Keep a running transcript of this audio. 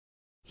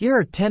Here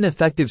are 10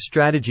 effective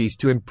strategies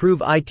to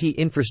improve IT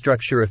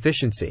infrastructure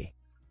efficiency.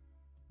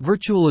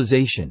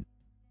 Virtualization.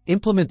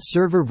 Implement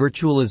server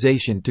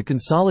virtualization to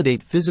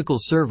consolidate physical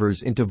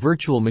servers into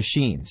virtual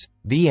machines,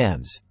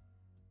 VMs.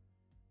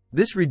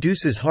 This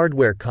reduces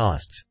hardware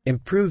costs,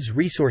 improves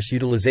resource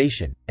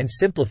utilization, and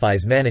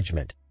simplifies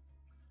management.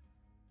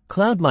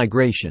 Cloud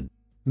migration.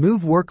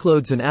 Move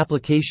workloads and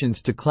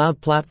applications to cloud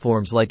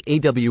platforms like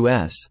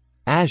AWS,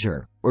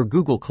 Azure, or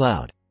Google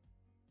Cloud.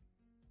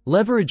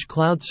 Leverage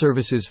cloud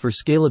services for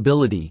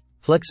scalability,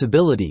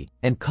 flexibility,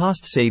 and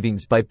cost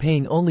savings by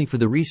paying only for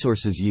the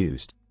resources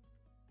used.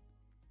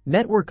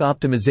 Network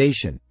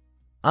optimization.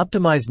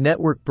 Optimize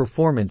network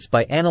performance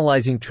by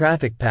analyzing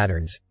traffic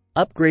patterns,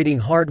 upgrading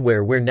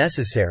hardware where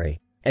necessary,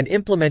 and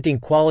implementing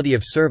quality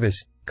of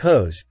service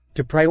 (QoS)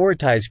 to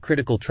prioritize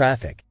critical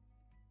traffic.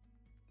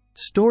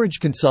 Storage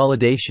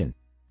consolidation.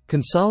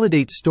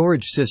 Consolidate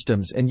storage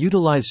systems and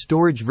utilize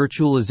storage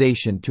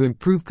virtualization to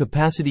improve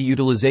capacity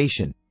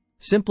utilization,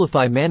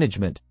 simplify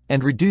management,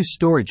 and reduce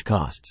storage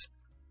costs.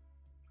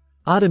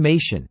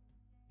 Automation.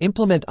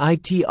 Implement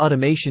IT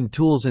automation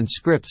tools and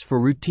scripts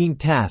for routine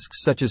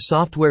tasks such as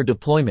software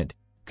deployment,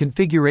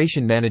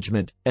 configuration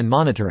management, and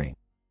monitoring.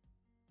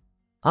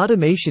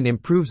 Automation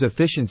improves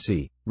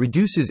efficiency,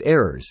 reduces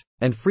errors,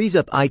 and frees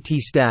up IT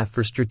staff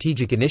for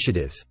strategic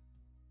initiatives.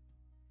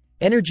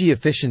 Energy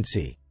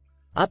efficiency.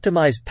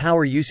 Optimize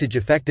power usage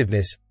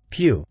effectiveness,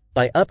 PUE,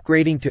 by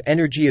upgrading to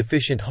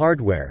energy-efficient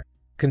hardware,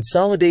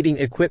 consolidating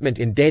equipment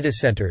in data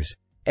centers,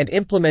 and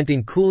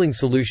implementing cooling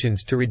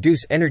solutions to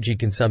reduce energy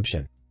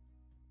consumption.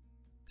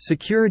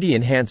 Security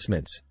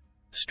enhancements.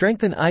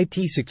 Strengthen IT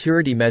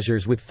security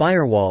measures with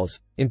firewalls,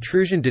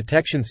 intrusion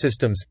detection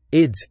systems,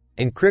 IDS,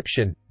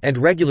 encryption, and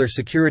regular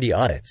security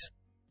audits.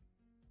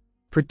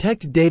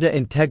 Protect data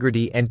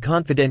integrity and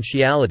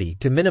confidentiality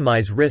to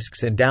minimize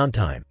risks and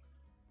downtime.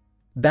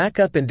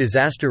 Backup and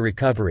disaster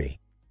recovery.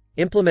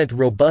 Implement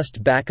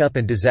robust backup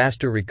and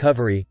disaster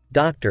recovery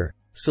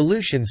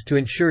solutions to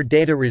ensure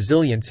data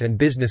resilience and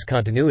business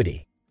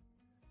continuity.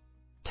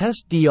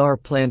 Test DR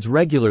plans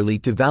regularly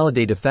to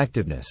validate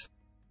effectiveness.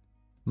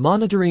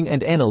 Monitoring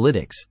and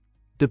analytics.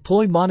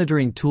 Deploy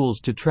monitoring tools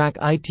to track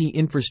IT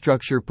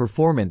infrastructure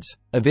performance,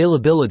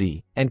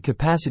 availability, and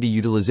capacity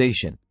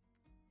utilization.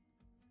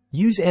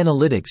 Use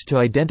analytics to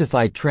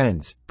identify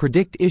trends,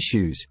 predict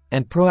issues,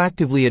 and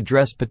proactively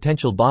address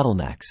potential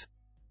bottlenecks.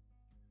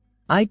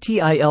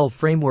 ITIL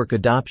framework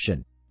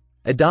adoption.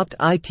 Adopt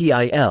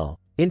ITIL,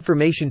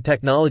 Information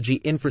Technology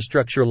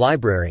Infrastructure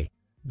Library,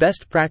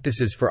 best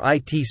practices for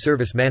IT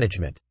service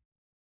management.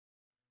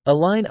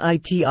 Align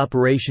IT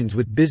operations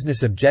with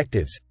business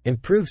objectives,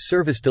 improve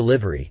service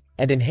delivery,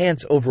 and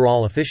enhance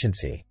overall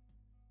efficiency.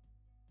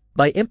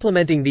 By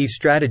implementing these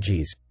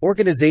strategies,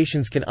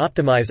 organizations can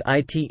optimize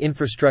IT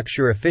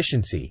infrastructure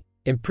efficiency,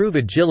 improve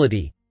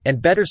agility,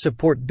 and better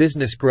support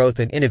business growth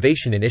and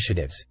innovation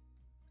initiatives.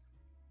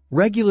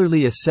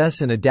 Regularly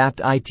assess and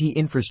adapt IT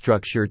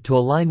infrastructure to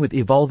align with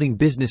evolving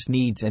business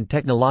needs and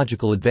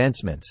technological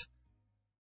advancements.